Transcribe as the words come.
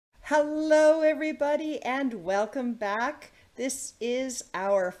Hello, everybody, and welcome back. This is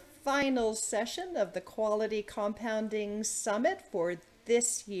our final session of the Quality Compounding Summit for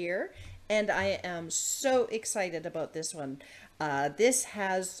this year, and I am so excited about this one. This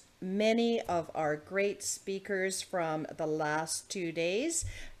has many of our great speakers from the last 2 days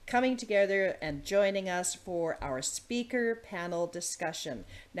coming together and joining us for our speaker panel discussion.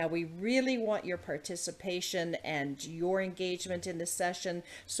 Now, we really want your participation and your engagement in the session,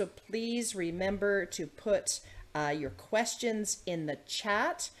 so please remember to put your questions in the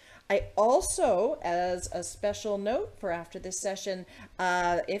chat. I also, as a special note for after this session,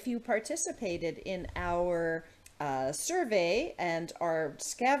 if you participated in our survey and our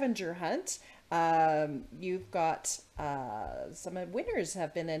scavenger hunt, you've got some winners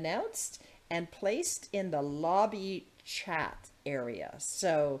have been announced and placed in the lobby chat area.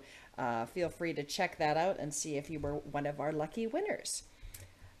 So feel free to check that out and see if you were one of our lucky winners.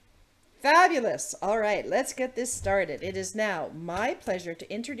 Fabulous. All right, let's get this started. It is now my pleasure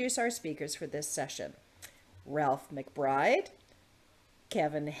to introduce our speakers for this session. Ralph McBride,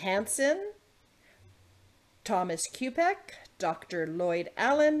 Kevin Hansen, Thomas Kupek, Dr. Lloyd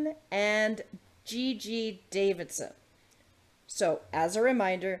Allen, and Gigi Davidson. So as a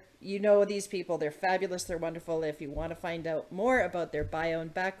reminder, you know these people, they're fabulous, they're wonderful. If you want to find out more about their bio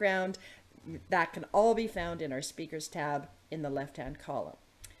and background, that can all be found in our speakers tab in the left-hand column.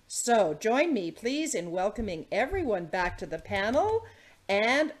 So join me, please, in welcoming everyone back to the panel,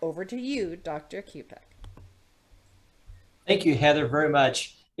 and over to you, Dr. Kupek. Thank you, Heather, very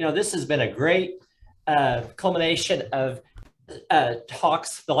much. You know, this has been a great culmination of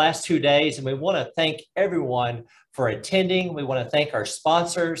talks the last 2 days, and we want to thank everyone for attending. We want to thank our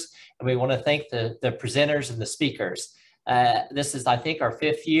sponsors, and we want to thank the presenters and the speakers. This is, I think, our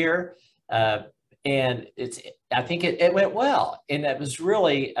 5th year, and I think it went well, and it was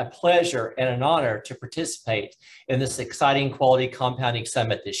really a pleasure and an honor to participate in this exciting Quality Compounding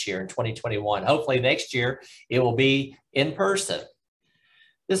Summit this year in 2021. Hopefully next year it will be in person.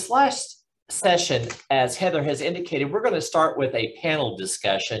 This last session, as Heather has indicated, we're going to start with a panel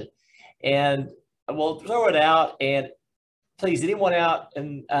discussion, and we'll throw it out. And please, anyone out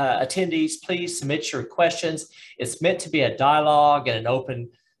and attendees, please submit your questions. It's meant to be a dialogue and an open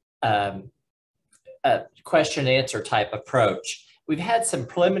question and answer type approach. We've had some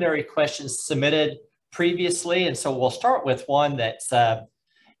preliminary questions submitted previously, and so we'll start with one that's and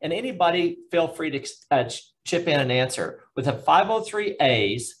anybody feel free to chip in and answer. With the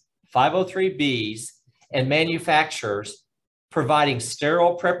 503As, 503Bs, and manufacturers providing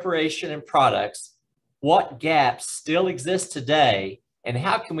sterile preparation and products, what gaps still exist today, and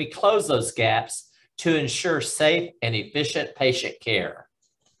how can we close those gaps to ensure safe and efficient patient care?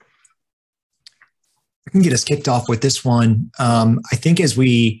 I can get us kicked off with this one. I think as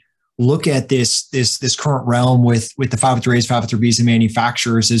we look at this current realm with the 503As, 503Bs, and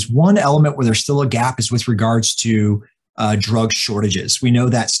manufacturers, is one element where there's still a gap is with regards to drug shortages. We know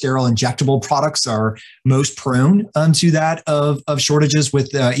that sterile injectable products are most prone to that of shortages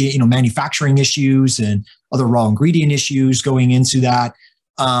with manufacturing issues and other raw ingredient issues going into that.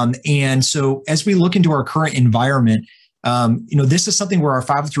 And so as we look into our current environment, this is something where our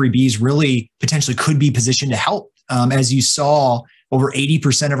 503Bs really potentially could be positioned to help. As you saw, over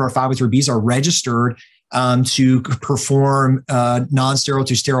 80% of our 503Bs are registered to perform non-sterile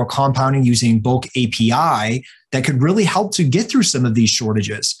to sterile compounding using bulk API that could really help to get through some of these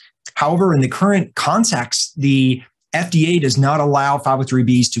shortages. However, in the current context, the FDA does not allow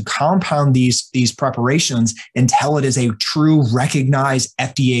 503Bs to compound these preparations until it is a true recognized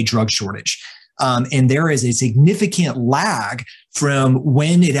FDA drug shortage. And there is a significant lag from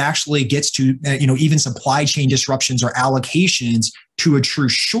when it actually gets to, even supply chain disruptions or allocations to a true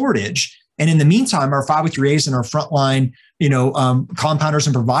shortage. And in the meantime, our 503As and our frontline, compounders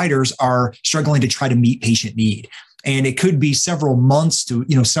and providers are struggling to try to meet patient need. And it could be several months to,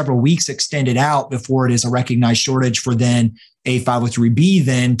 several weeks extended out before it is a recognized shortage for then a 503B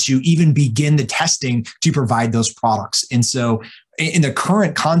then to even begin the testing to provide those products. And so in the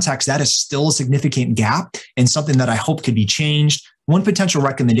current context, that is still a significant gap and something that I hope could be changed. One potential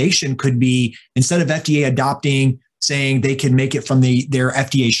recommendation could be, instead of FDA adopting, saying they can make it from their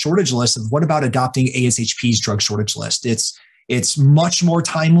FDA shortage list, of what about adopting ASHP's drug shortage list? It's much more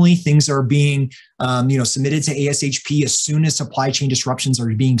timely. Things are being submitted to ASHP as soon as supply chain disruptions are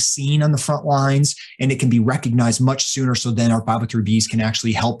being seen on the front lines, and it can be recognized much sooner, so then our 503Bs can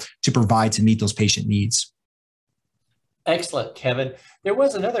actually help to provide to meet those patient needs. Excellent, Kevin. There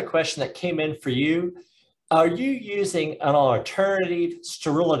was another question that came in for you. Are you using an alternative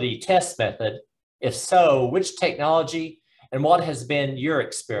sterility test method? If so, which technology and what has been your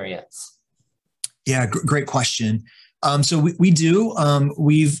experience? Yeah, great question. So we do.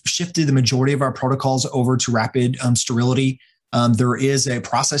 We've shifted the majority of our protocols over to rapid sterility. There is a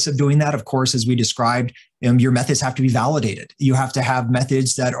process of doing that. Of course, as we described, your methods have to be validated. You have to have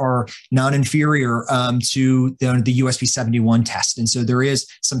methods that are non-inferior to the USP 71 test. And so there is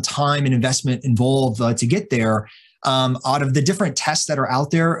some time and investment involved to get there. Out of the different tests that are out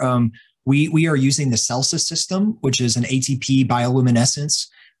there, we are using the Celsus system, which is an ATP bioluminescence.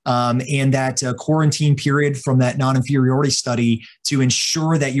 And that quarantine period from that non-inferiority study to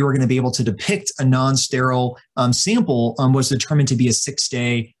ensure that you were going to be able to depict a non-sterile sample was determined to be a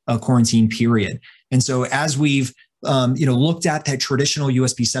 6-day quarantine period. And so as we've looked at that traditional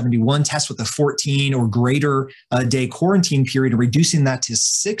USP 71 test with a 14 or greater day quarantine period and reducing that to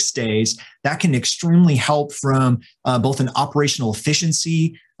 6 days, that can extremely help from both an operational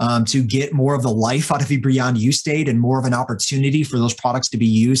efficiency to get more of the life out of a beyond use state and more of an opportunity for those products to be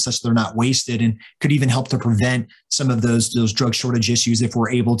used such they're not wasted, and could even help to prevent some of those drug shortage issues if we're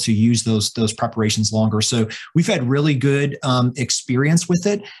able to use those preparations longer. So we've had really good experience with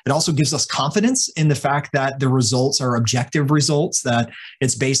it. It also gives us confidence in the fact that the results are objective results, that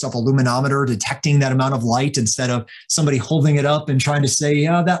it's based off a luminometer detecting that amount of light instead of somebody holding it up and trying to say,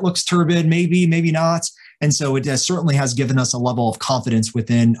 yeah, that looks turbid, maybe not. And so it certainly has given us a level of confidence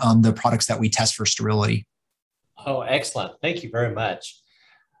within the products that we test for sterility. Oh, excellent. Thank you very much.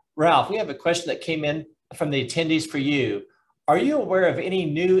 Ralph, we have a question that came in from the attendees for you. Are you aware of any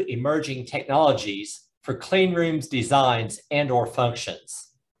new emerging technologies for clean rooms designs and or functions?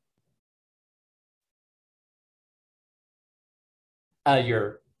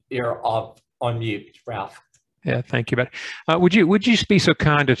 You're off on mute, Ralph. Yeah, thank you. But would you be so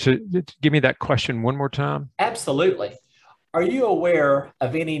kind to give me that question one more time? Absolutely. Are you aware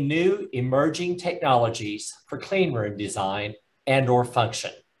of any new emerging technologies for clean room design and or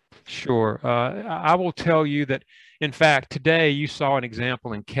function? Sure. I will tell you that, in fact, today you saw an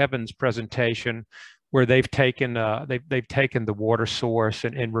example in Kevin's presentation where they've taken the water source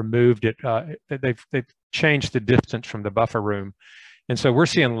and removed it. They've changed the distance from the buffer room. And so we're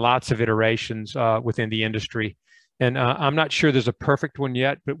seeing lots of iterations within the industry. And I'm not sure there's a perfect one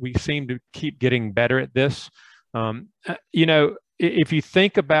yet, but we seem to keep getting better at this. If you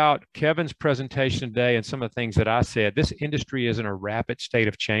think about Kevin's presentation today and some of the things that I said, this industry is in a rapid state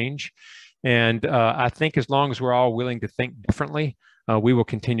of change. And I think as long as we're all willing to think differently, we will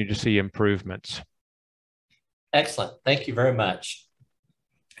continue to see improvements. Excellent. Thank you very much.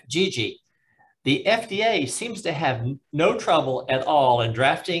 Gigi, the FDA seems to have no trouble at all in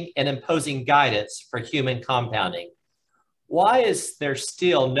drafting and imposing guidance for human compounding. Why is there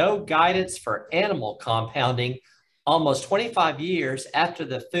still no guidance for animal compounding almost 25 years after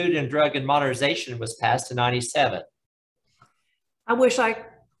the Food and Drug Modernization was passed in '97? I wish I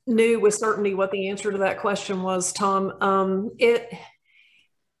knew with certainty what the answer to that question was, Tom.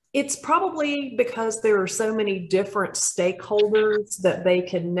 It's probably because there are so many different stakeholders that they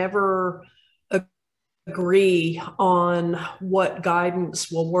can never agree on what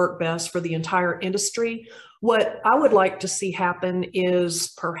guidance will work best for the entire industry. What I would like to see happen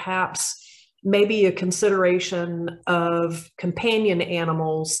is perhaps maybe a consideration of companion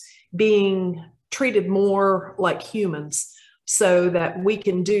animals being treated more like humans so that we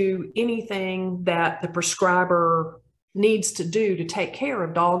can do anything that the prescriber needs to do to take care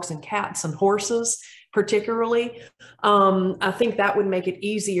of dogs and cats and horses particularly. I think that would make it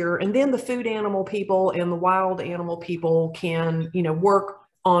easier. And then the food animal people and the wild animal people can, work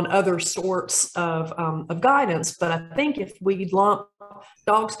on other sorts of guidance. But I think if we lump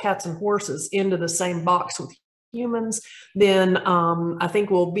dogs, cats, and horses into the same box with humans, then I think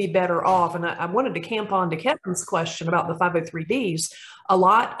we'll be better off. And I wanted to camp on to Kevin's question about the 503Bs. A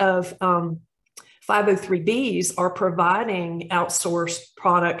lot of 503Bs are providing outsourced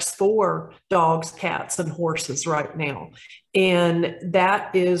products for dogs, cats, and horses right now. And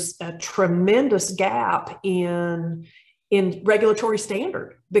that is a tremendous gap in regulatory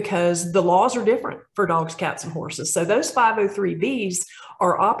standard because the laws are different for dogs, cats, and horses. So those 503Bs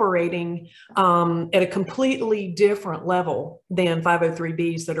are operating at a completely different level than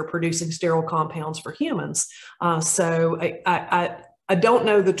 503Bs that are producing sterile compounds for humans. So I don't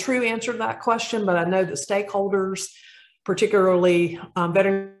know the true answer to that question, but I know that stakeholders, particularly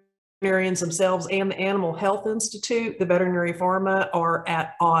veterinarians themselves and the Animal Health Institute, the veterinary pharma, are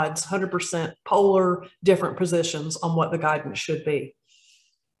at odds, 100% polar, different positions on what the guidance should be.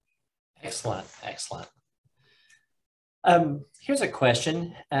 Excellent, excellent. Here's a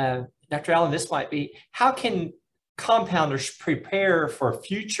question, Dr. Allen, this might be, how can compounders prepare for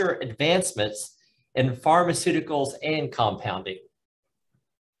future advancements in pharmaceuticals and compounding?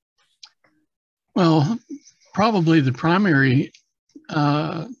 Well, probably the primary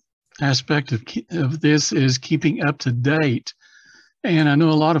aspect of this is keeping up to date. And I know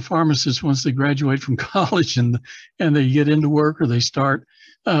a lot of pharmacists, once they graduate from college and they get into work or they start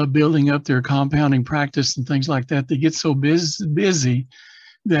building up their compounding practice and things like that, they get so busy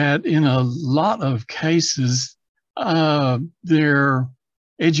that in a lot of cases, their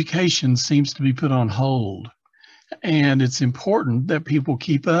education seems to be put on hold. And it's important that people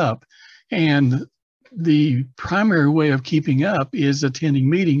keep up. And the primary way of keeping up is attending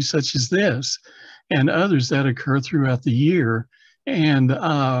meetings such as this and others that occur throughout the year. And,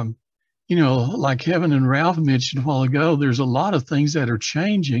 you know, like Kevin and Ralph mentioned a while ago, there's a lot of things that are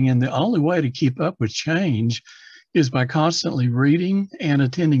changing. And the only way to keep up with change is by constantly reading and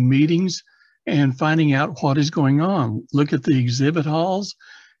attending meetings and finding out what is going on. Look at the exhibit halls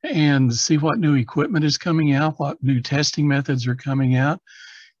and see what new equipment is coming out, what new testing methods are coming out.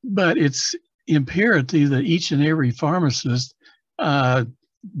 But it's imperative that each and every pharmacist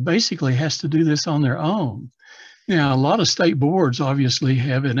basically has to do this on their own. Now, a lot of state boards obviously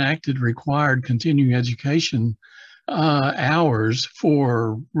have enacted required continuing education hours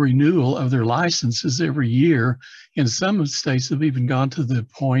for renewal of their licenses every year. And some states have even gone to the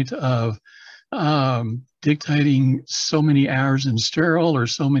point of dictating so many hours in sterile or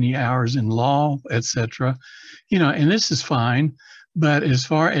so many hours in law, etc. You know, and this is fine. But as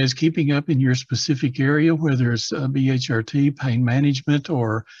far as keeping up in your specific area, whether it's BHRT, pain management,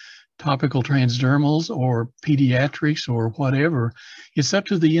 or topical transdermals, or pediatrics, or whatever, it's up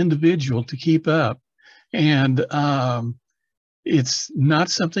to the individual to keep up. And it's not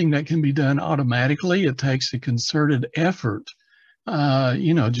something that can be done automatically. It takes a concerted effort.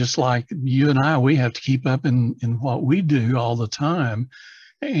 You know, just like you and I, we have to keep up in what we do all the time.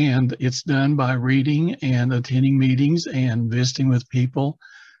 And it's done by reading and attending meetings and visiting with people.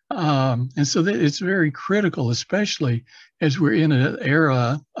 And so it's very critical, especially as we're in an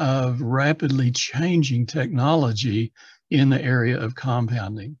era of rapidly changing technology in the area of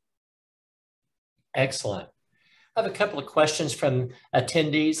compounding. Excellent. I have a couple of questions from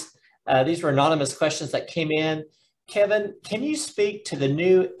attendees. These were anonymous questions that came in. Kevin, can you speak to the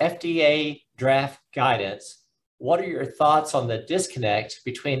new FDA draft guidance? What are your thoughts on the disconnect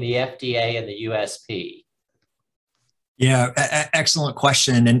between the FDA and the USP? Yeah, excellent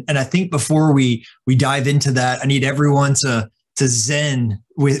question. And I think before we dive into that, I need everyone to zen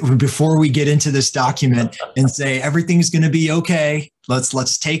before we get into this document and say everything's going to be okay.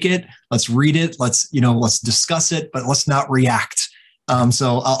 Let's take it, let's read it, let's discuss it, but let's not react.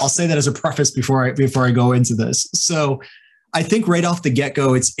 So I'll say that as a preface before I go into this. So I think right off the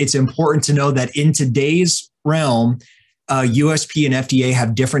get-go, it's important to know that in today's realm, USP and FDA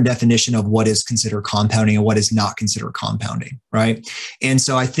have different definition of what is considered compounding and what is not considered compounding, right? And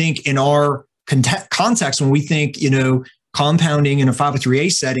so I think in our context, when we think, compounding in a 503A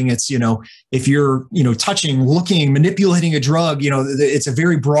setting, it's, if you're, touching, looking, manipulating a drug, it's a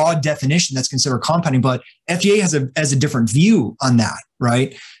very broad definition that's considered compounding, but FDA has a different view on that,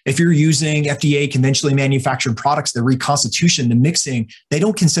 right? If you're using FDA conventionally manufactured products, the reconstitution, the mixing, they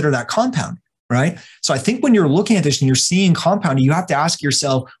don't consider that compounding. Right. So I think when you're looking at this and you're seeing compounding, you have to ask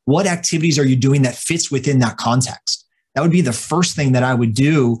yourself, what activities are you doing that fits within that context? That would be the first thing that I would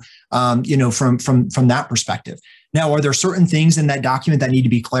do, from that perspective. Now, are there certain things in that document that need to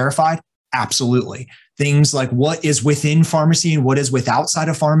be clarified? Absolutely. Things like what is within pharmacy and what is with outside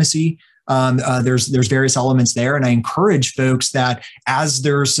of pharmacy. There's various elements there. And I encourage folks that as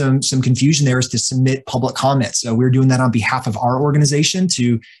there's some confusion there is to submit public comments. So we're doing that on behalf of our organization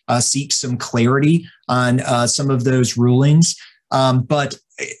to seek some clarity on some of those rulings. But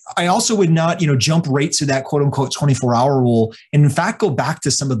I also would not, jump right to that quote unquote 24-hour rule. And in fact, go back to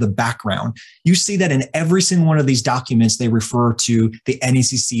some of the background. You see that in every single one of these documents, they refer to the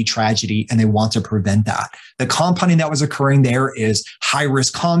NECC tragedy and they want to prevent that. The compounding that was occurring there is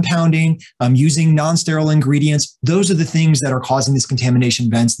high-risk compounding, using non-sterile ingredients. Those are the things that are causing these contamination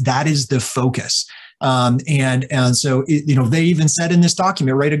events. That is the focus. And so, they even said in this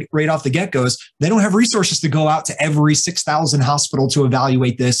document right off the get-go, they don't have resources to go out to every 6,000 hospital to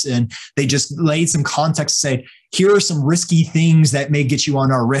evaluate this. And they just laid some context to say, here are some risky things that may get you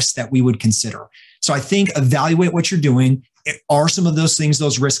on our list that we would consider. So I think evaluate what you're doing. Are some of those things,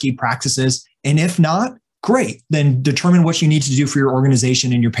 those risky practices? And if not, great, then determine what you need to do for your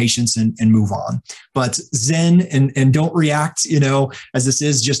organization and your patients and move on. But zen and don't react, as this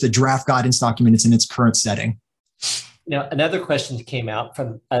is just a draft guidance document. It's in its current setting. Now, another question that came out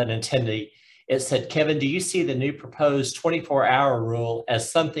from an attendee It said, Kevin, do you see the new proposed 24-hour rule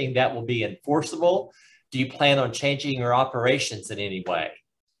as something that will be enforceable? Do you plan on changing your operations in any way?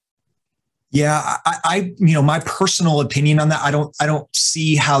 Yeah, my personal opinion on that, I don't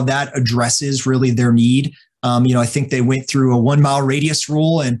see how that addresses really their need. I think they went through a 1 mile radius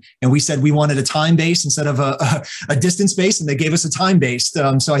rule, and we said we wanted a time base instead of a distance base, and they gave us a time based.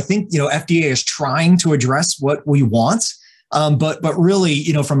 So I think FDA is trying to address what we want, but really,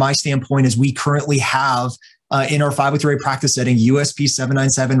 from my standpoint, is we currently have in our 503A practice setting USP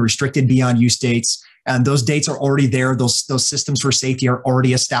 797 restricted beyond use dates. And those dates are already there. Those systems for safety are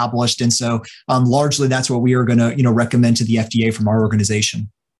already established. And so largely that's what we are going to recommend to the FDA from our organization.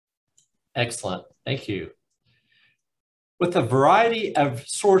 Excellent. Thank you. With a variety of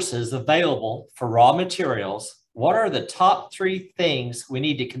sources available for raw materials, what are the top 3 things we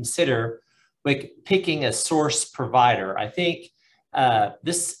need to consider when picking a source provider? I think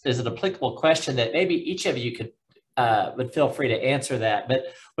this is an applicable question that maybe each of you would feel free to answer that. But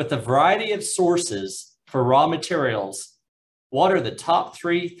with the variety of sources for raw materials, what are the top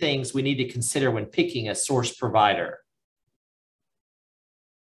 3 things we need to consider when picking a source provider?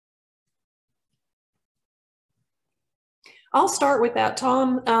 I'll start with that,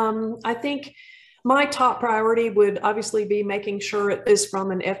 Tom. I think my top priority would obviously be making sure it is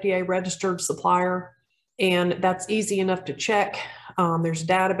from an FDA registered supplier, and that's easy enough to check. There's a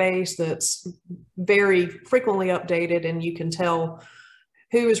database that's very frequently updated, and you can tell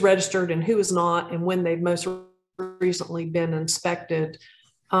who is registered and who is not, and when they've most recently been inspected.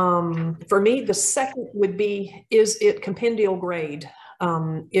 For me, the second would be, is it compendial grade?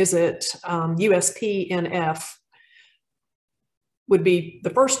 Is it USP NF? Would be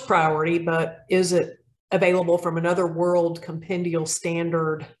the first priority, but is it available from another world compendial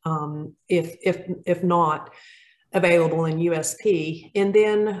standard, if not available in USP? And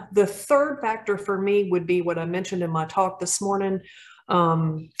then the third factor for me would be what I mentioned in my talk this morning,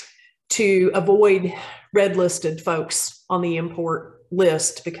 to avoid red listed folks on the import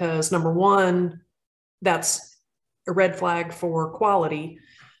list, because number one, that's a red flag for quality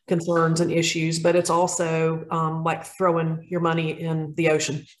concerns and issues, but it's also like throwing your money in the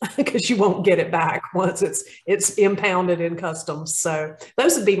ocean because you won't get it back once it's impounded in customs. So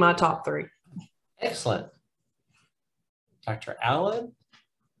those would be my top 3. Excellent. Dr. Allen,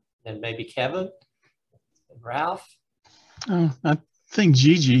 and maybe Kevin and Ralph. I think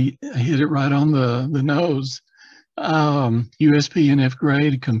Gigi hit it right on the nose. USP NF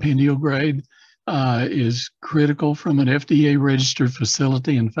grade, compendial grade, is critical from an FDA registered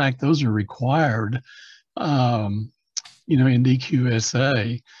facility. In fact, those are required, in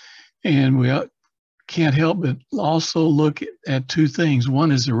DQSA. And we can't help but also look at 2 things.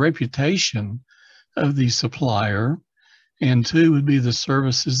 One is the reputation of the supplier, and 2 would be the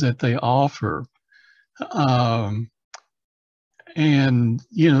services that they offer. And,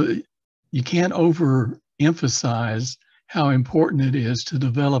 you can't overemphasize how important it is to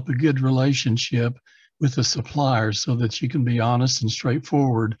develop a good relationship with the supplier so that you can be honest and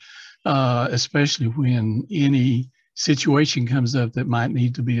straightforward, especially when any situation comes up that might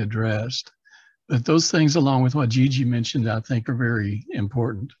need to be addressed. But those things, along with what Gigi mentioned, I think are very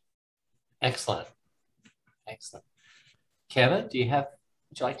important. Excellent. Excellent. Kevin, would you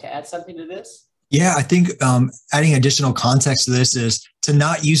like to add something to this? Yeah, I think adding additional context to this is to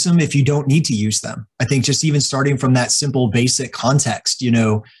not use them if you don't need to use them. I think just even starting from that simple basic context,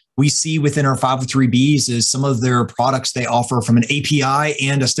 we see within our 503Bs is some of their products they offer from an API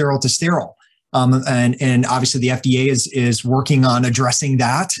and a sterile to sterile. And obviously the FDA is working on addressing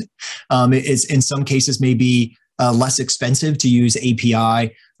that. It's in some cases maybe less expensive to use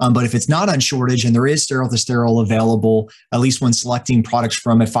API. But if it's not on shortage and there is sterile to sterile available, at least when selecting products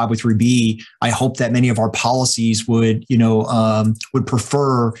from a 503B, I hope that many of our policies would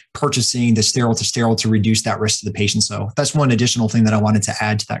prefer purchasing the sterile to sterile to reduce that risk to the patient. So that's one additional thing that I wanted to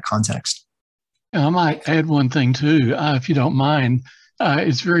add to that context. I might add one thing too, if you don't mind.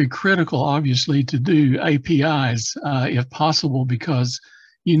 It's very critical, obviously, to do APIs if possible, because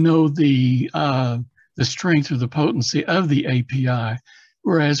the strength or the potency of the API.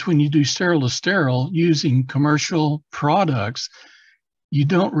 Whereas when you do sterile to sterile using commercial products, you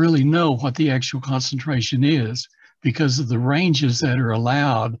don't really know what the actual concentration is because of the ranges that are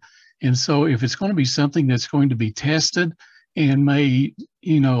allowed. And so if it's going to be something that's going to be tested and may,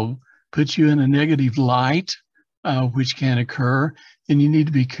 put you in a negative light, which can occur, then you need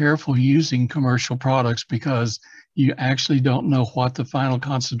to be careful using commercial products because you actually don't know what the final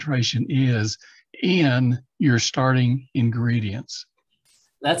concentration is in your starting ingredients.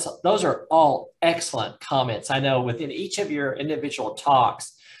 Those are all excellent comments. I know within each of your individual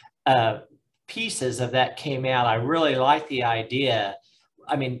talks, pieces of that came out. I really like the idea.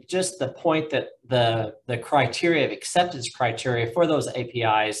 I mean, just the point that the criteria of acceptance criteria for those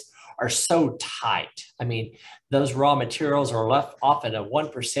APIs are so tight. I mean, those raw materials are left often at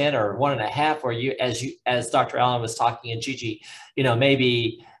 1% or 1.5%, or as Dr. Allen was talking, and Gigi,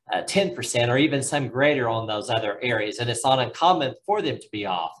 maybe 10% or even some greater on those other areas. And it's not uncommon for them to be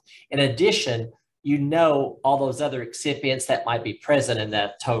off. In addition, all those other excipients that might be present in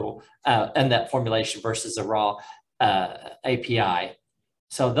that total, in that formulation versus a raw API.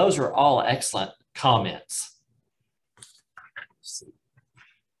 So those are all excellent comments.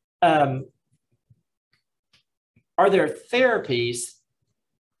 Are there therapies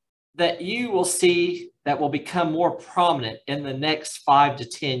that you will see that will become more prominent in the next 5 to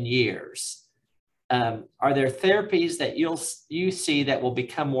 10 years? Are there therapies that you see that will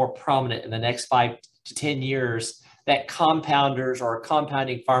become more prominent in the next 5 to 10 years that compounders or a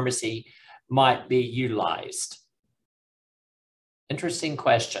compounding pharmacy might be utilized? Interesting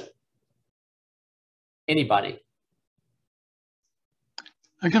question. Anybody?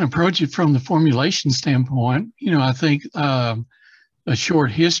 I can approach it from the formulation standpoint. I think a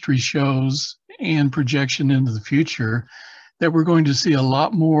short history shows and projection into the future that we're going to see a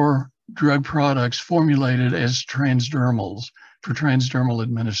lot more drug products formulated as transdermals for transdermal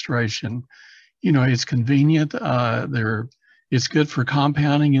administration. It's convenient. It's good for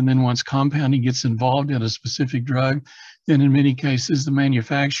compounding. And then once compounding gets involved in a specific drug, then in many cases, the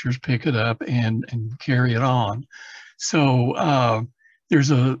manufacturers pick it up and carry it on. So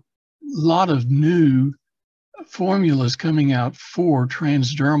there's a lot of new formulas coming out for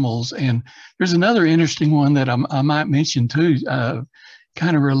transdermals. And there's another interesting one that I might mention too,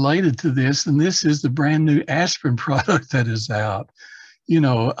 kind of related to this. And this is the brand new aspirin product that is out.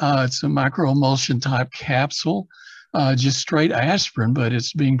 It's a microemulsion type capsule, just straight aspirin, but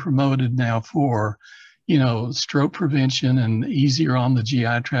it's being promoted now for, stroke prevention and easier on the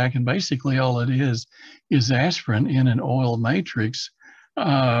GI tract. And basically all it is aspirin in an oil matrix,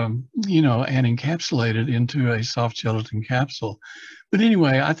 and encapsulated into a soft gelatin capsule. But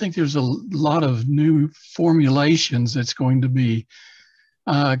anyway, I think there's a lot of new formulations that's going to be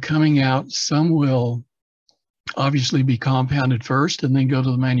coming out. Some will obviously be compounded first and then go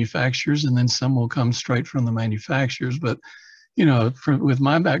to the manufacturers, and then some will come straight from the manufacturers. But, with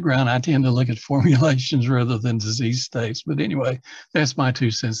my background, I tend to look at formulations rather than disease states. But anyway, that's my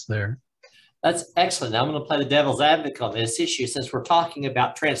 2 cents there. That's excellent. Now I'm going to play the devil's advocate on this issue. Since we're talking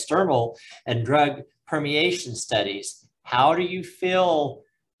about transdermal and drug permeation studies, how do you feel,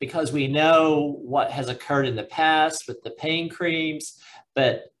 because we know what has occurred in the past with the pain creams,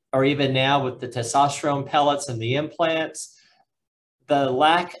 or even now with the testosterone pellets and the implants, the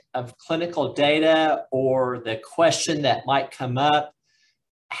lack of clinical data or the question that might come up,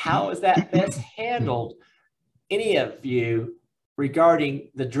 how is that best handled, any of you,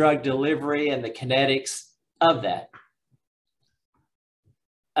 regarding the drug delivery and the kinetics of that?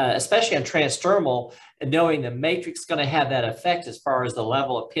 Especially on transdermal, and knowing the matrix is going to have that effect as far as the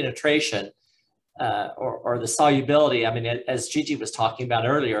level of penetration or the solubility. I mean, as Gigi was talking about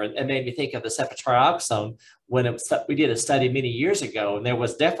earlier, it made me think of the ceftriaxone when we did a study many years ago, and there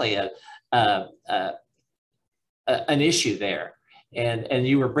was definitely an issue there. And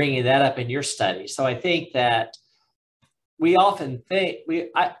you were bringing that up in your study. So I think that we often think,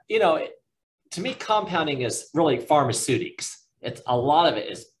 to me, compounding is really pharmaceutics. A lot of it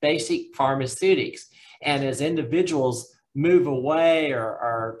is basic pharmaceutics. And as individuals move away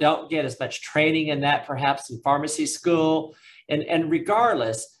or don't get as much training in that, perhaps in pharmacy school, and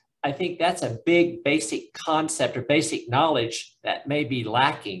regardless, I think that's a big basic concept or basic knowledge that may be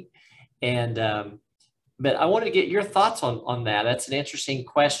lacking. And but I want to get your thoughts on that. That's an interesting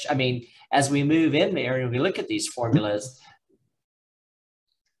question. I mean, as we move in there and we look at these formulas,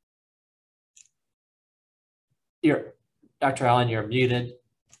 Dr. Allen, you're muted.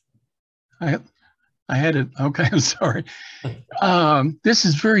 I had it. Okay, I'm sorry. This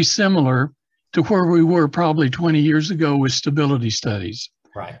is very similar to where we were probably 20 years ago with stability studies.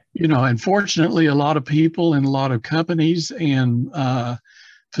 Right. Unfortunately, a lot of people and a lot of companies and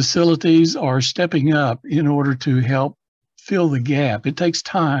facilities are stepping up in order to help fill the gap. It takes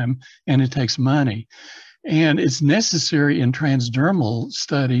time and it takes money. And it's necessary in transdermal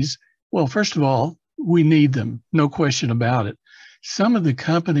studies. Well, first of all, we need them, no question about it. Some of the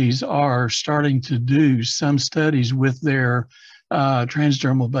companies are starting to do some studies with their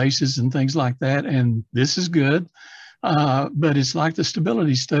transdermal bases and things like that, and this is good. But it's like the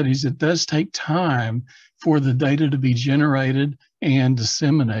stability studies, it does take time for the data to be generated and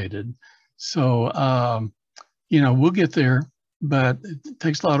disseminated. So, we'll get there. but it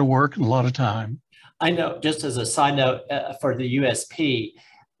takes a lot of work and a lot of time. I know, just as a side note for the USP,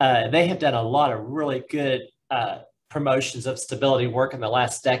 they have done a lot of really good promotions of stability work in the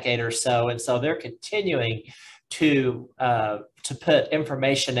last decade or so. And so they're continuing to put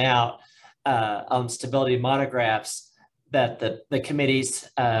information out on stability monographs that the committees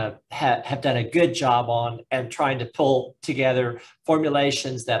have done a good job on, and trying to pull together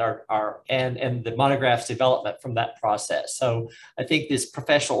formulations that are and the monographs development from that process. So I think these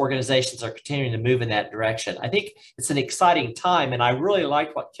professional organizations are continuing to move in that direction. I think it's an exciting time, and I really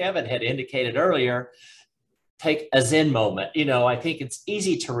liked what Kevin had indicated earlier. Take a Zen moment. I think it's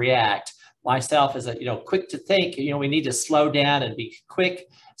easy to react. Myself as quick to think, we need to slow down and be quick,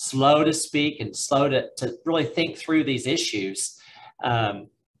 slow to speak, and slow to really think through these issues.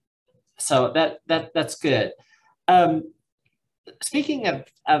 So that's good. Speaking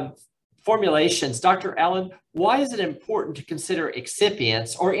of formulations, Dr. Allen, why is it important to consider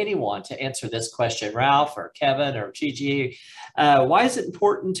excipients, or anyone to answer this question, Ralph or Kevin or Gigi? Why is it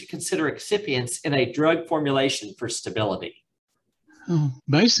important to consider excipients in a drug formulation for stability?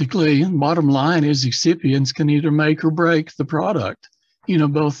 Basically, bottom line is excipients can either make or break the product,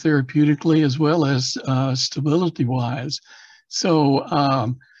 both therapeutically as well as stability-wise. So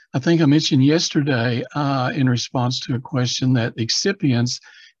I think I mentioned yesterday in response to a question that excipients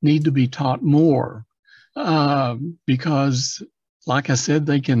need to be taught more because, like I said,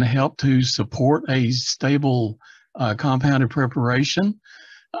 they can help to support a stable compounded preparation.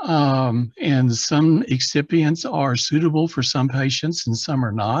 And some excipients are suitable for some patients and some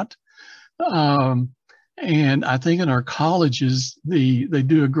are not. And I think in our colleges, they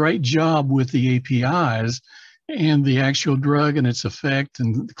do a great job with the APIs and the actual drug and its effect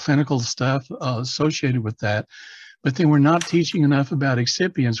and the clinical stuff associated with that. But then we're not teaching enough about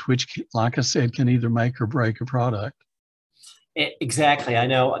excipients, which, like I said, can either make or break a product. Exactly. I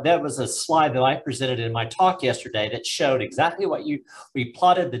know that was a slide that I presented in my talk yesterday that showed exactly what we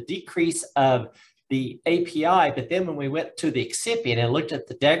plotted the decrease of the API, but then when we went to the excipient and looked at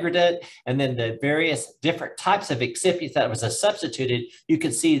the degradant and then the various different types of excipients that was substituted, you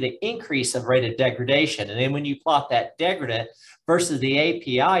could see the increase of rate of degradation. And then when you plot that degradant versus the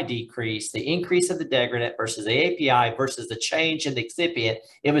API decrease, the increase of the degradant versus the API versus the change in the excipient,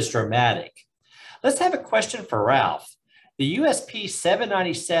 it was dramatic. Let's have a question for Ralph. The USP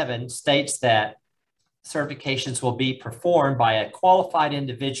 797 states that certifications will be performed by a qualified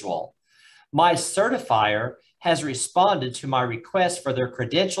individual. My certifier has responded to my request for their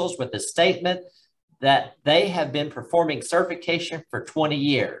credentials with a statement that they have been performing certification for 20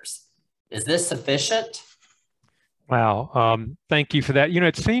 years. Is this sufficient? Wow. Thank you for that.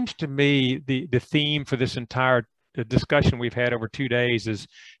 It seems to me the theme for this entire discussion we've had over 2 days is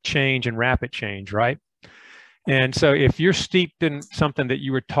change and rapid change, right? And so if you're steeped in something that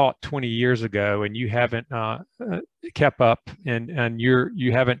you were taught 20 years ago and you haven't kept up and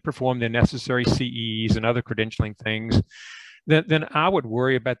you haven't performed the necessary CEs and other credentialing things, then I would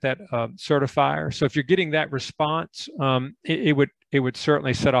worry about that certifier. So if you're getting that response, it would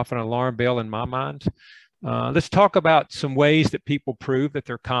certainly set off an alarm bell in my mind. Let's talk about some ways that people prove that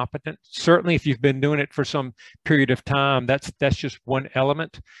they're competent. Certainly, if you've been doing it for some period of time, that's just one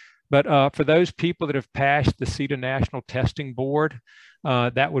element. But for those people that have passed the CETA National Testing Board,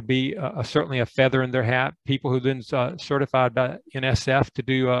 that would be certainly a feather in their hat. People who've been certified by NSF to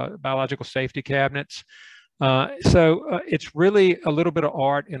do biological safety cabinets. So it's really a little bit of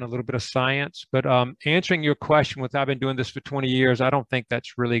art and a little bit of science. But answering your question with I've been doing this for 20 years, I don't think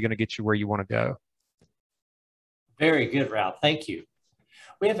that's really going to get you where you want to go. Very good, Ralph. Thank you.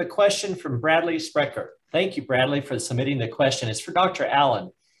 We have a question from Bradley Sprecher. Thank you, Bradley, for submitting the question. It's for Dr.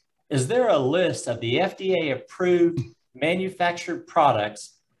 Allen. Is there a list of the FDA-approved manufactured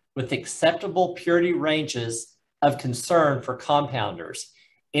products with acceptable purity ranges of concern for compounders?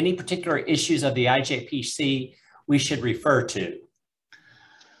 Any particular issues of the IJPC we should refer to?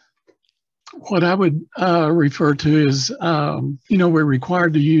 What I would refer to is, we're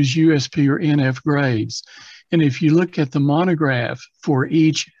required to use USP or NF grades. And if you look at the monograph for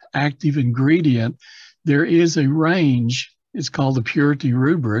each active ingredient, there is a range. It's called the purity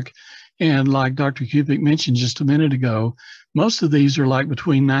rubric. And like Dr. Kupik mentioned just a minute ago, most of these are like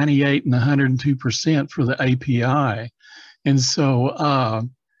between 98 and 102% for the API. And so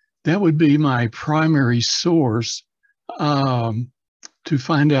that would be my primary source to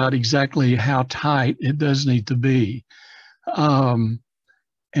find out exactly how tight it does need to be.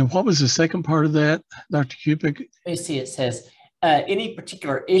 And what was the second part of that, Dr. Kupik? I see it says, any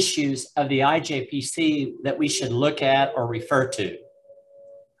particular issues of the IJPC that we should look at or refer to?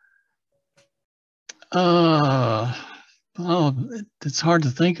 it's hard to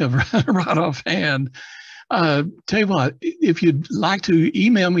think of right offhand. Tell you what, if you'd like to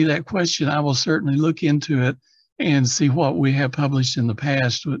email me that question, I will certainly look into it and see what we have published in the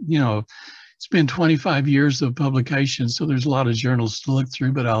past. You know, it's been 25 years of publication, so there's a lot of journals to look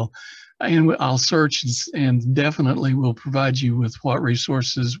through, but I'll search and definitely will provide you with what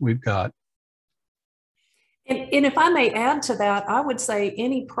resources we've got. And if I may add to that, I would say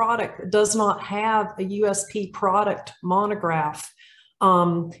any product that does not have a USP product monograph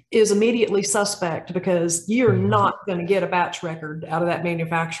is immediately suspect, because you're not going to get a batch record out of that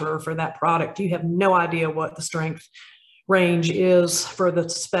manufacturer for that product. You have no idea what the strength range is for the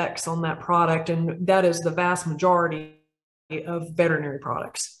specs on that product. And that is the vast majority of veterinary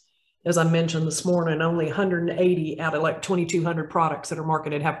products. As I mentioned this morning, only 180 out of like 2,200 products that are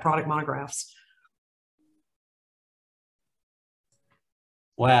marketed have product monographs.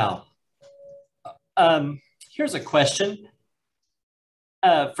 Wow. Here's a question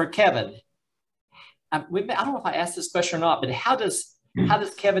for Kevin. I don't know if I asked this question or not, but how does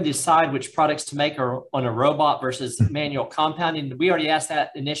Kevin decide which products to make on a robot versus manual compounding? Did we already ask that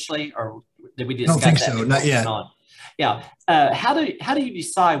initially, or did we discuss that? I don't think so, not yet. Yeah. How do you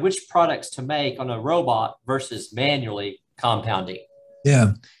decide which products to make on a robot versus manually compounding?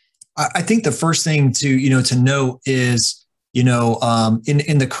 Yeah, I think the first thing to note is, in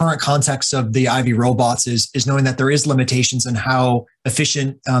the current context of the IV robots is knowing that there is limitations on how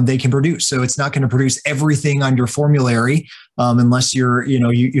efficient they can produce. So it's not going to produce everything on your formulary unless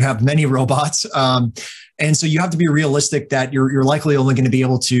you have many robots. And so you have to be realistic that you're likely only going to be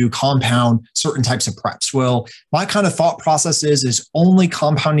able to compound certain types of preps. Well, my kind of thought process is only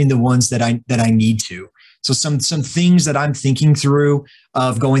compounding the ones that I need to. So some things that I'm thinking through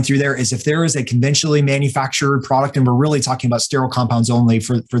of going through there is, if there is a conventionally manufactured product, and we're really talking about sterile compounds only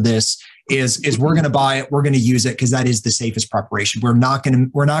for this, is we're going to buy it, we're going to use it because that is the safest preparation. We're not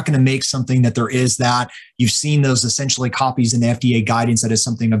going to make something that there is that you've seen those essentially copies in the FDA guidance that is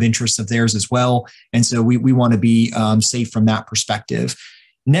something of interest of theirs as well. And so we want to be safe from that perspective.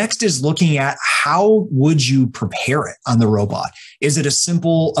 Next is looking at how would you prepare it on the robot? Is it a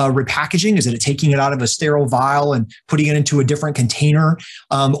simple repackaging? Is it taking it out of a sterile vial and putting it into a different container?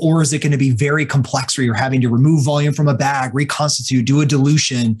 Or is it going to be very complex where you're having to remove volume from a bag, reconstitute, do a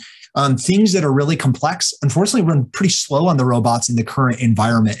dilution? Things that are really complex, unfortunately, run pretty slow on the robots in the current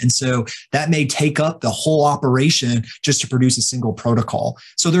environment. And so that may take up the whole operation just to produce a single protocol.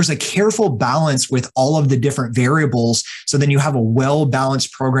 So there's a careful balance with all of the different variables. So then you have a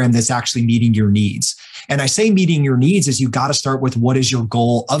well-balanced program that's actually meeting your needs. And I say meeting your needs is you got to start with, what is your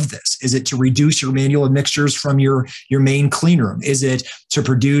goal of this? Is it to reduce your manual mixtures from your main clean room? Is it to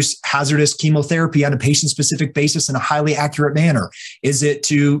produce hazardous chemotherapy on a patient-specific basis in a highly accurate manner? Is it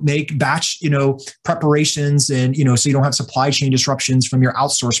to make batch, preparations and, so you don't have supply chain disruptions from your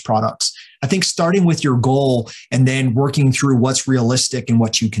outsourced products? I think starting with your goal and then working through what's realistic and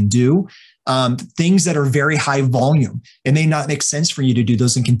what you can do. Things that are very high volume, it may not make sense for you to do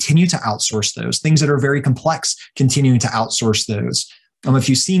those and continue to outsource those. Things that are very complex, continuing to outsource those. If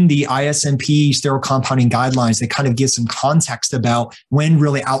you've seen the ISMP sterile compounding guidelines, they kind of give some context about when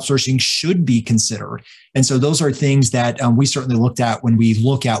really outsourcing should be considered. And so those are things that we certainly looked at when we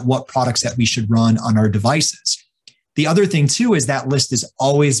look at what products that we should run on our devices. The other thing too is that list is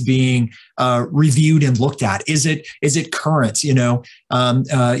always being reviewed and looked at. Is it current?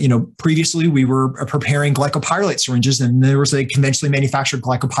 Previously we were preparing glycopyrrolate syringes, and there was a conventionally manufactured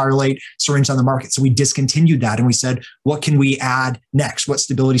glycopyrrolate syringe on the market. So we discontinued that, and we said, what can we add next? What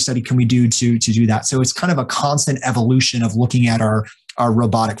stability study can we do to do that? So it's kind of a constant evolution of looking at our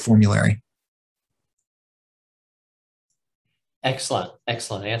robotic formulary. Excellent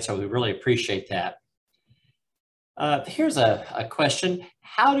answer. We really appreciate that. Here's a question.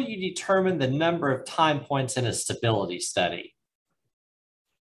 How do you determine the number of time points in a stability study?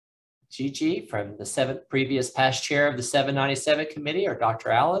 Gigi, from the previous past chair of the 797 committee, or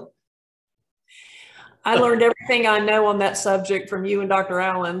Dr. Allen? I learned everything I know on that subject from you and Dr.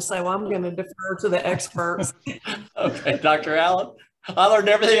 Allen, so I'm going to defer to the experts. Okay, Dr. Allen. I learned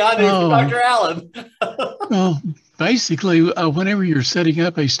everything I knew from Dr. Allen. Well, basically, whenever you're setting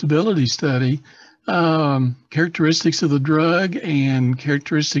up a stability study, characteristics of the drug and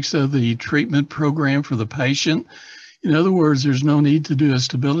characteristics of the treatment program for the patient. In other words, there's no need to do a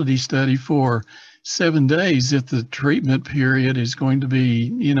stability study for 7 days if the treatment period is going to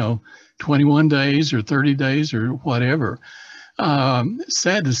be, 21 days or 30 days or whatever.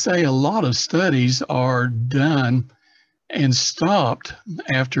 Sad to say, a lot of studies are done and stopped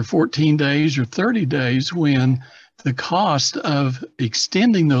after 14 days or 30 days when the cost of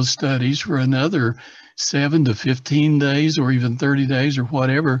extending those studies for another 7 to 15 days or even 30 days or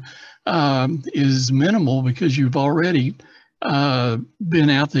whatever is minimal, because you've already been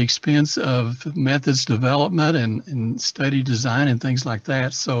out the expense of methods development and study design and things like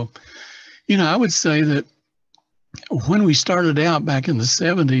that. So, I would say that when we started out back in the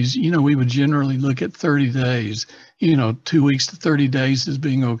 70s, we would generally look at 30 days, 2 weeks to 30 days as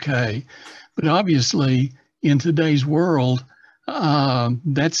being okay. But obviously, in today's world,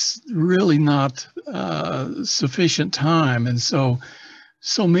 that's really not sufficient time. And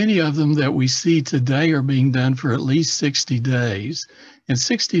so many of them that we see today are being done for at least 60 days. And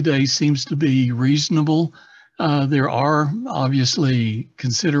 60 days seems to be reasonable. There are obviously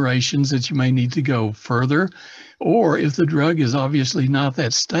considerations that you may need to go further, or if the drug is obviously not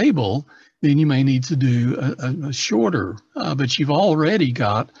that stable, then you may need to do a shorter, but you've already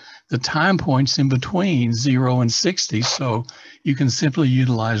got the time points in between 0 and 60, so you can simply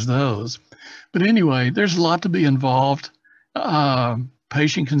utilize those. But anyway, there's a lot to be involved.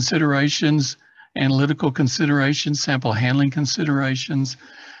 Patient considerations, analytical considerations, sample handling considerations.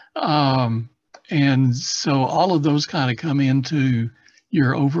 And so all of those kind of come into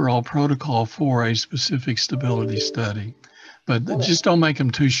your overall protocol for a specific stability study. But just don't make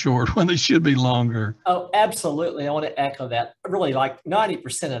them too short when they should be longer. Oh, absolutely. I want to echo that. Really, like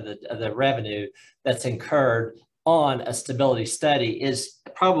 90% of the revenue that's incurred on a stability study is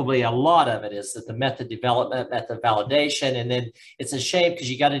probably, a lot of it is the method development, method validation. And then it's a shame because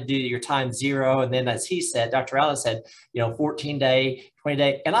you got to do your time 0. And then, as he said, Dr. Allen said, 14-day,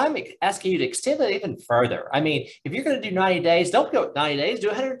 20-day. And I'm asking you to extend it even further. I mean, if you're going to do 90 days, don't go 90 days, do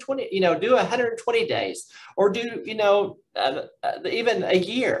 120, do 120 days, or do, even a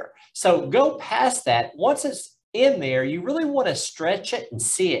year. So go past that. Once it's in there, you really want to stretch it and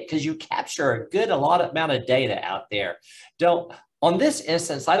see it, because you capture a lot amount of data out there. On this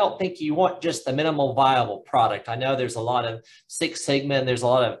instance, I don't think you want just the minimal viable product. I know there's a lot of Six Sigma and there's a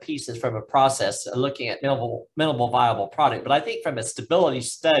lot of pieces from a process looking at minimal viable product. But I think from a stability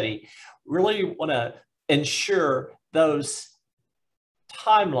study, really want to ensure those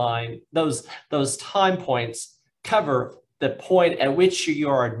time points cover the point at which you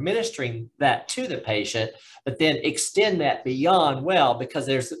are administering that to the patient, but then extend that beyond because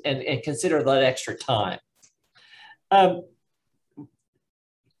and consider that extra time.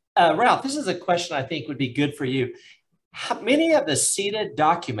 Ralph, this is a question I think would be good for you. How many of the CETA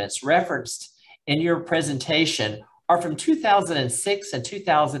documents referenced in your presentation are from 2006 and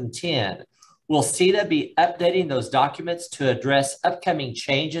 2010? Will CETA be updating those documents to address upcoming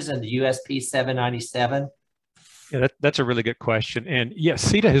changes in the USP 797? Yeah, that's a really good question. And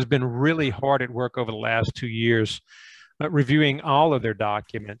yes, CETA has been really hard at work over the last 2 years, reviewing all of their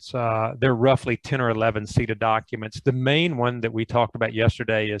documents. There are roughly 10 or 11 CETA documents. The main one that we talked about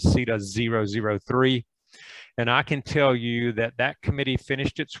yesterday is CETA 003. And I can tell you that that committee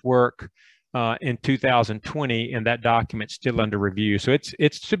finished its work in 2020, and that document's still under review. So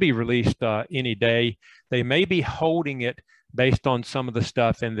it's to be released any day. They may be holding it based on some of the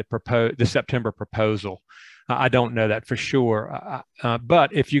stuff in the September proposal. I don't know that for sure.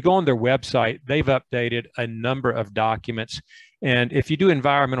 But if you go on their website, they've updated a number of documents. And if you do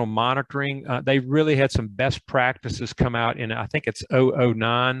environmental monitoring, they really had some best practices come out in, I think it's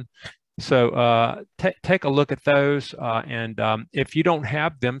 009. So take a look at those. And if you don't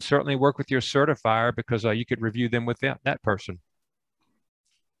have them, certainly work with your certifier, because you could review them with that person.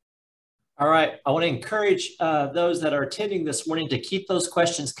 All right, I want to encourage those that are attending this morning to keep those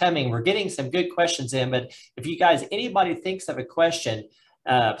questions coming. We're getting some good questions in, but if you guys, anybody thinks of a question,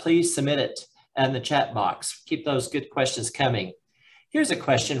 please submit it in the chat box. Keep those good questions coming. Here's a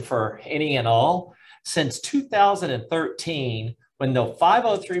question for any and all. Since 2013, when the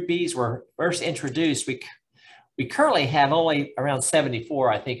 503Bs were first introduced, we currently have only around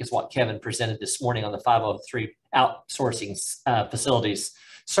 74, I think is what Kevin presented this morning on the 503 outsourcing facilities,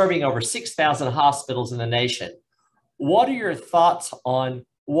 serving over 6,000 hospitals in the nation. What are your thoughts on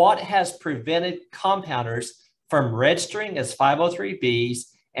what has prevented compounders from registering as 503Bs,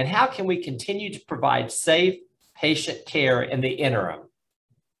 and how can we continue to provide safe patient care in the interim?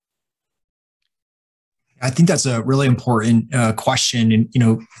 I think that's a really important question, and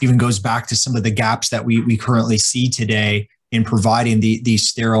even goes back to some of the gaps that we currently see today in providing these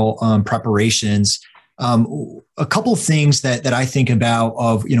sterile preparations. A couple of things that I think about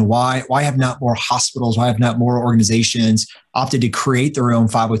of, why have not more hospitals, why have not more organizations opted to create their own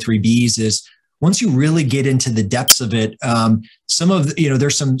 503Bs is, once you really get into the depths of it, some of,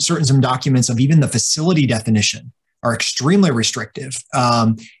 there's some documents of even the facility definition are extremely restrictive,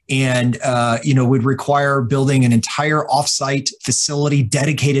 and would require building an entire offsite facility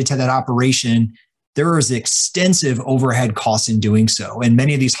dedicated to that operation. There is extensive overhead costs in doing so. And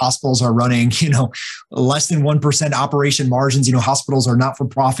many of these hospitals are running, less than 1% operation margins. Hospitals are not for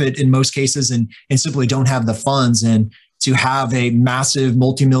profit in most cases and simply don't have the funds. And to have a massive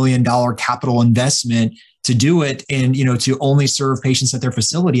multi-million-dollar capital investment to do it and, to only serve patients at their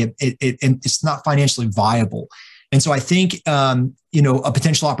facility, it's not financially viable. And so I think, a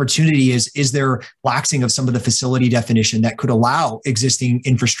potential opportunity is there laxing of some of the facility definition that could allow existing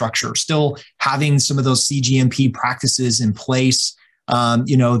infrastructure, still having some of those CGMP practices in place,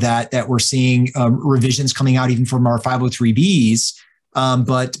 that we're seeing revisions coming out even from our 503Bs.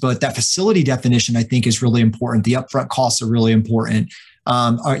 But that facility definition, I think, is really important. The upfront costs are really important.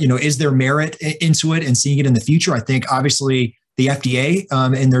 Is there merit into it and seeing it in the future? I think obviously the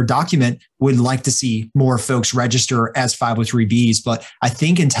FDA in their document would like to see more folks register as 503Bs, but I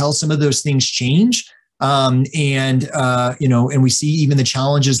think until some of those things change, and we see even the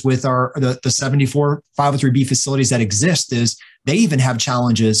challenges with the 74 503B facilities that exist, is they even have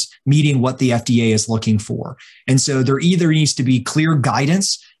challenges meeting what the FDA is looking for. And so there either needs to be clear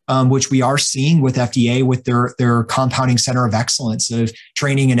guidance, which we are seeing with FDA with their compounding center of excellence of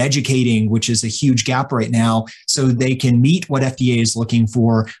training and educating, which is a huge gap right now, so they can meet what FDA is looking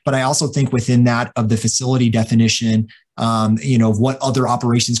for. But I also think within that of the facility definition, what other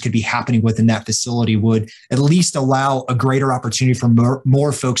operations could be happening within that facility would at least allow a greater opportunity for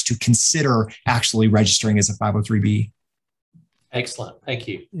more folks to consider actually registering as a 503B. Excellent. Thank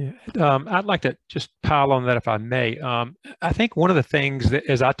you. Yeah. I'd like to just pile on that if I may. I think one of the things that,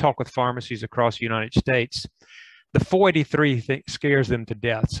 as I talk with pharmacies across the United States, the 483 thing scares them to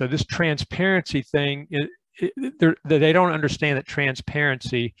death. So this transparency thing, they don't understand that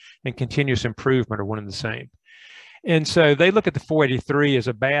transparency and continuous improvement are one and the same. And so they look at the 483 as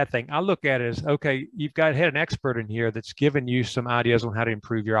a bad thing. I look at it as, okay, you've had an expert in here that's given you some ideas on how to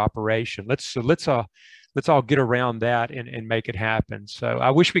improve your operation. Let's all get around that and make it happen. So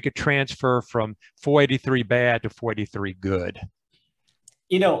I wish we could transfer from 483 bad to 483 good.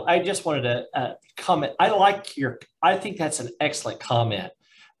 I just wanted to comment. I think that's an excellent comment,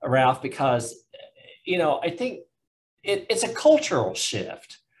 Ralph, because, I think it's a cultural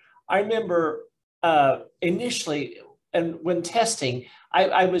shift. I remember initially, and when testing,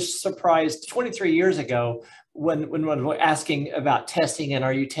 I was surprised 23 years ago when we're asking about testing and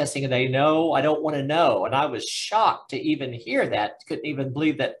are you testing, and they no, I don't want to know. And I was shocked to even hear that, couldn't even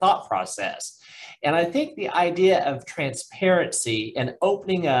believe that thought process. And I think the idea of transparency and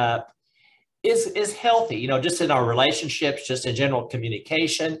opening up is healthy, just in our relationships, just in general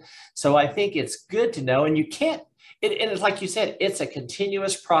communication. So I think it's good to know, and you can't, and it's like you said, it's a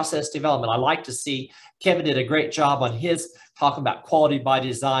continuous process development. I like to see Kevin did a great job on his talking about quality by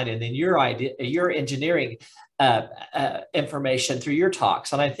design, and then your engineering information through your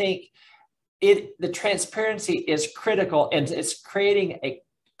talks. And I think the transparency is critical, and it's creating a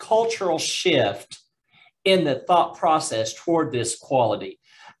cultural shift in the thought process toward this quality.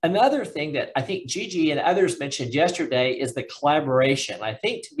 Another thing that I think Gigi and others mentioned yesterday is the collaboration. I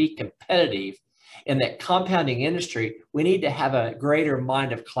think to be competitive in that compounding industry, we need to have a greater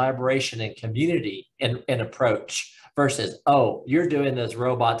mind of collaboration and community and approach versus, oh, you're doing those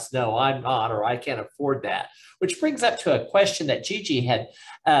robots. No, I'm not, or I can't afford that. Which brings up to a question that Gigi had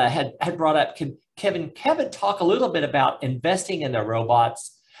brought up. Can Kevin talk a little bit about investing in the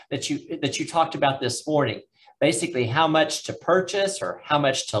robots that you talked about this morning? Basically, how much to purchase or how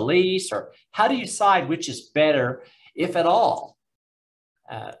much to lease, or how do you decide which is better, if at all?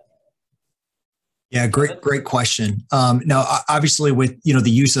 Yeah, great question. Now, obviously, with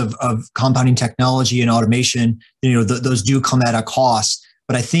the use of compounding technology and automation, those do come at a cost.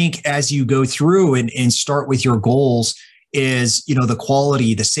 But I think as you go through and start with your goals, is the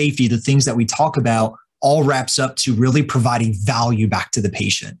quality, the safety, the things that we talk about, all wraps up to really providing value back to the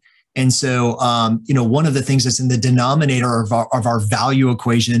patient. And so, one of the things that's in the denominator of our value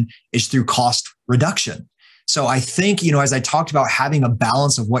equation is through cost reduction. So I think, as I talked about, having a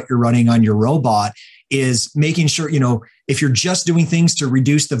balance of what you're running on your robot is making sure, if you're just doing things to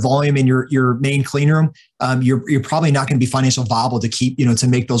reduce the volume in your main clean room, you're probably not going to be financially viable to keep, to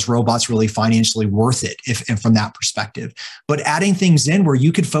make those robots really financially worth it and from that perspective. But adding things in where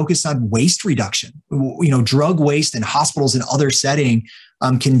you could focus on waste reduction, drug waste in hospitals and other setting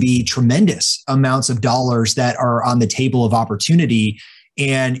can be tremendous amounts of dollars that are on the table of opportunity.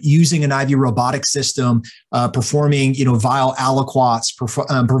 and using an IV robotic system, performing, vial aliquots,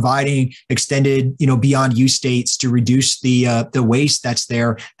 providing extended, beyond use states to reduce the waste that's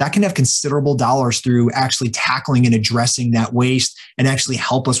there, that can have considerable dollars through actually tackling and addressing that waste and actually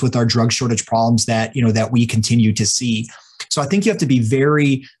help us with our drug shortage problems that, that we continue to see. So I think you have to be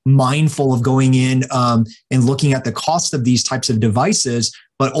very mindful of going in and looking at the cost of these types of devices,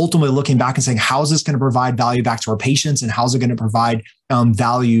 but ultimately looking back and saying, how is this going to provide value back to our patients, and how's it going to provide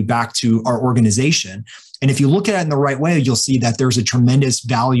value back to our organization? And if you look at it in the right way, you'll see that there's a tremendous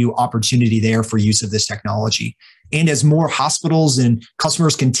value opportunity there for use of this technology. And as more hospitals and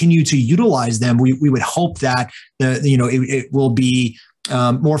customers continue to utilize them, we would hope that it will be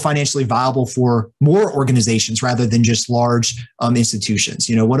more financially viable for more organizations rather than just large institutions.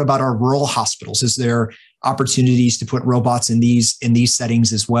 What about our rural hospitals? Is there opportunities to put robots in these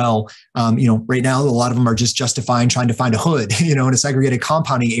settings as well? Right now, a lot of them are just justifying trying to find a hood, in a segregated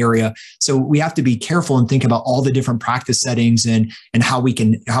compounding area. So we have to be careful and think about all the different practice settings and how we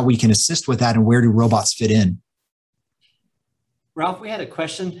can assist with that, and where do robots fit in. Ralph, we had a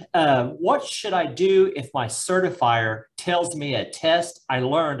question. What should I do if my certifier tells me a test I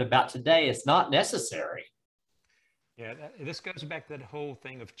learned about today is not necessary? Yeah, this goes back to that whole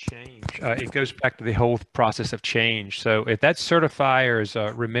thing of change. It goes back to the whole process of change. So if that certifier is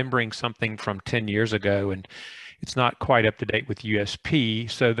remembering something from 10 years ago and it's not quite up to date with USP,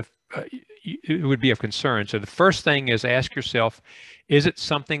 so it would be of concern. So the first thing is ask yourself, is it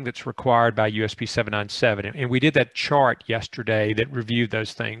something that's required by USP 797? And we did that chart yesterday that reviewed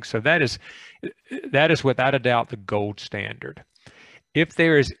those things. So that is without a doubt the gold standard. If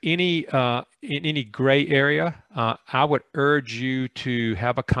there is any gray area, I would urge you to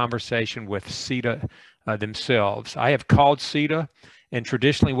have a conversation with CETA themselves. I have called CETA, and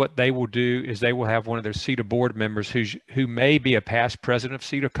traditionally what they will do is they will have one of their CETA board members who may be a past president of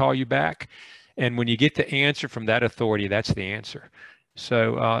CETA call you back. And when you get the answer from that authority, that's the answer.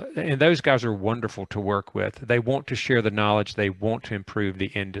 So, and those guys are wonderful to work with. They want to share the knowledge. They want to improve the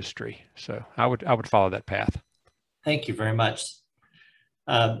industry. So I would follow that path. Thank you very much.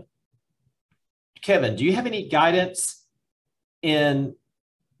 Kevin, do you have any guidance in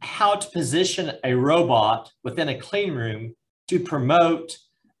how to position a robot within a clean room to promote,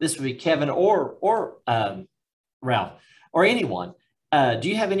 this would be Kevin or Ralph, or anyone, do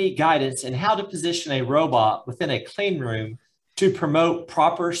you have any guidance in how to position a robot within a clean room to promote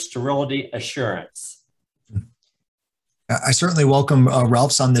proper sterility assurance? I certainly welcome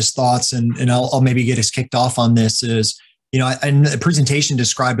Ralph's on this thoughts, and I'll maybe get us kicked off on this. Is, and the presentation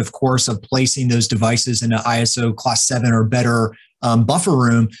described, of course, of placing those devices in an ISO class 7 or better buffer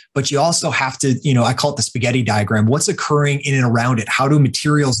room, but you also have to, I call it the spaghetti diagram. What's occurring in and around it? How do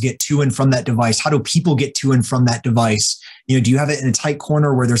materials get to and from that device? How do people get to and from that device? Do you have it in a tight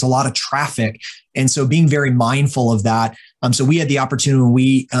corner where there's a lot of traffic? And so being very mindful of that. So we had the opportunity when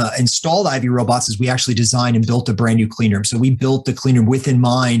we installed IV robots, is we actually designed and built a brand new clean room. So we built the clean room with in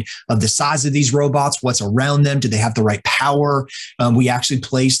mind of the size of these robots, what's around them, do they have the right power? We actually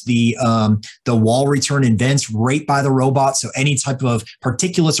placed the wall return and vents right by the robot. So any type of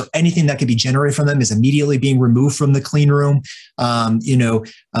particulates or anything that could be generated from them is immediately being removed from the clean room.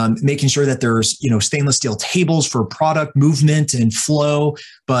 Making sure that there's, stainless steel tables for product movement and flow.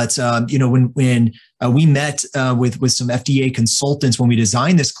 But, when we met with some FDA consultants when we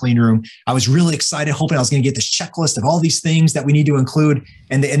designed this clean room, I was really excited, hoping I was going to get this checklist of all these things that we need to include.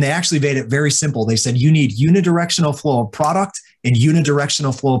 And they actually made it very simple. They said, you need unidirectional flow of product and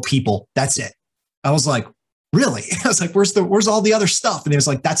unidirectional flow of people. That's it. I was like, really? I was like, where's all the other stuff? And it was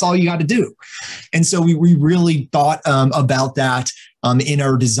like, that's all you got to do. And so we really thought about that in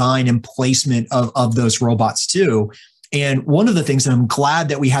our design and placement of those robots too. And one of the things that I'm glad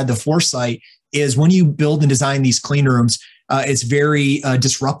that we had the foresight is when you build and design these clean rooms, it's very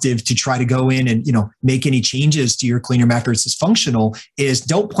disruptive to try to go in and make any changes to your clean room after it's dysfunctional. Is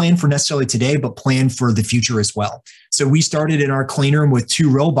don't plan for necessarily today, but plan for the future as well. So we started in our clean room with 2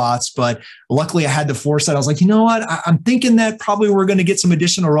 robots, but luckily I had the foresight. I was like, you know what? I'm thinking that probably we're going to get some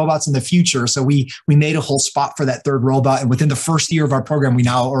additional robots in the future. So we made a whole spot for that 3rd robot. And within the first year of our program, we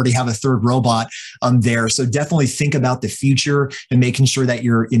now already have a 3rd robot there. So definitely think about the future and making sure that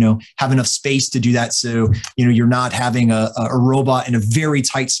you're, have enough space to do that. So, you're not having a robot in a very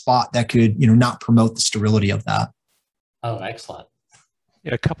tight spot that could, not promote the sterility of that. Oh, excellent.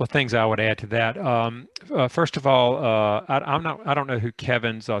 A couple of things I would add to that. First of all, I don't know who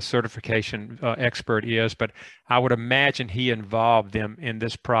Kevin's certification expert is, but I would imagine he involved them in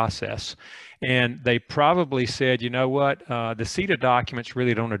this process. And they probably said, you know what, the CETA documents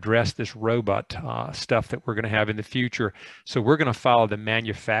really don't address this robot stuff that we're going to have in the future. So we're going to follow the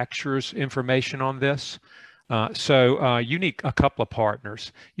manufacturer's information on this. So you need a couple of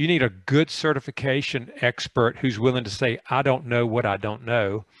partners. You need a good certification expert who's willing to say, I don't know what I don't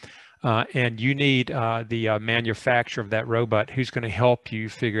know. And you need the manufacturer of that robot who's going to help you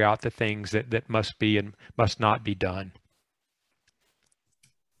figure out the things that must be and must not be done.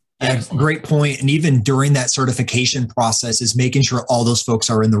 Yeah, great point. And even during that certification process is making sure all those folks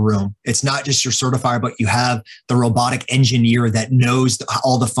are in the room. It's not just your certifier, but you have the robotic engineer that knows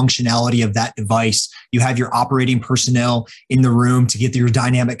all the functionality of that device. You have your operating personnel in the room to get your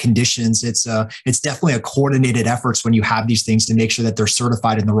dynamic conditions. It's definitely a coordinated efforts when you have these things to make sure that they're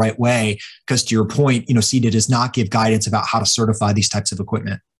certified in the right way. Because to your point, CETA does not give guidance about how to certify these types of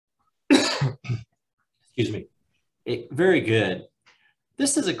equipment. Excuse me. Very good.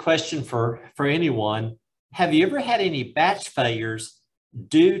 This is a question for anyone. Have you ever had any batch failures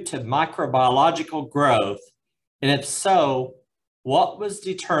due to microbiological growth? And if so, what was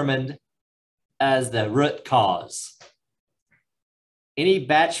determined as the root cause? Any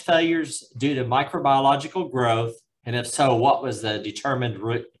batch failures due to microbiological growth? And if so, what was the determined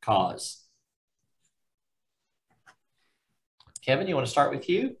root cause? Kevin, you want to start with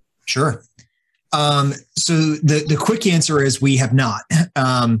you? Sure. So the quick answer is we have not.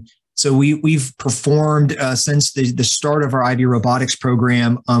 So we've performed since the start of our IV robotics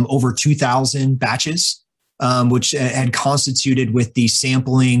program over 2,000 batches, which had constituted with the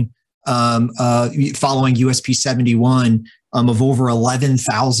sampling following USP 71 of over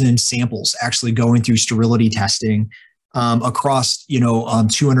 11,000 samples actually going through sterility testing across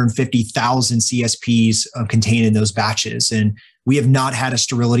 250,000 CSPs contained in those batches. And we have not had a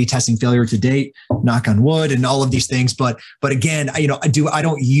sterility testing failure to date, knock on wood, and all of these things. But again, I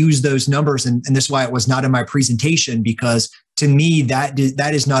don't use those numbers, and this is why it was not in my presentation, because to me that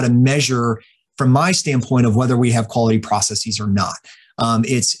is not a measure from my standpoint of whether we have quality processes or not.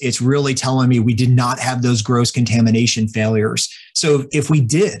 It's really telling me we did not have those gross contamination failures. So if we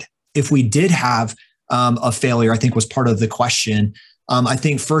did have a failure, I think was part of the question. I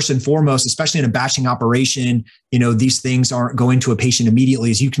think first and foremost, especially in a batching operation, these things aren't going to a patient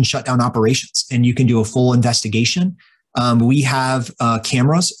immediately, as you can shut down operations and you can do a full investigation. We have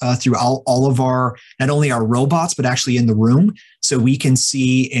cameras through all of our, not only our robots, but actually in the room. So we can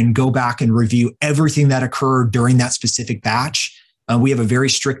see and go back and review everything that occurred during that specific batch. We have a very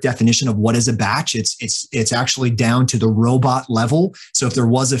strict definition of what is a batch. It's actually down to the robot level. So if there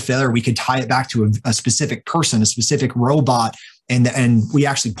was a failure, we could tie it back to a specific person, a specific robot. And we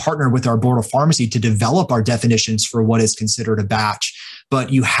actually partner with our board of pharmacy to develop our definitions for what is considered a batch. But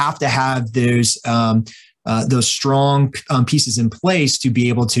you have to have those strong pieces in place to be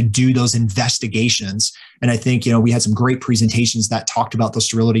able to do those investigations. And I think, we had some great presentations that talked about those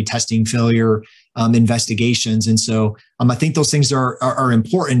sterility testing failure investigations. And so I think those things are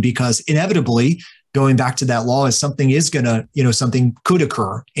important, because inevitably, going back to that law, is something is going to, something could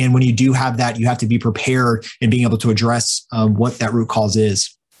occur. And when you do have that, you have to be prepared and being able to address what that root cause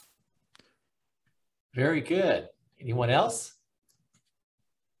is. Very good. Anyone else?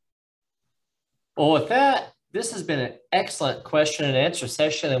 Well, with that, this has been an excellent question and answer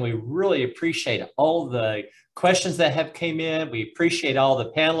session, and we really appreciate all the questions that have came in. We appreciate all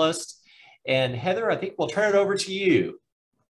the panelists. And Heather, I think we'll turn it over to you.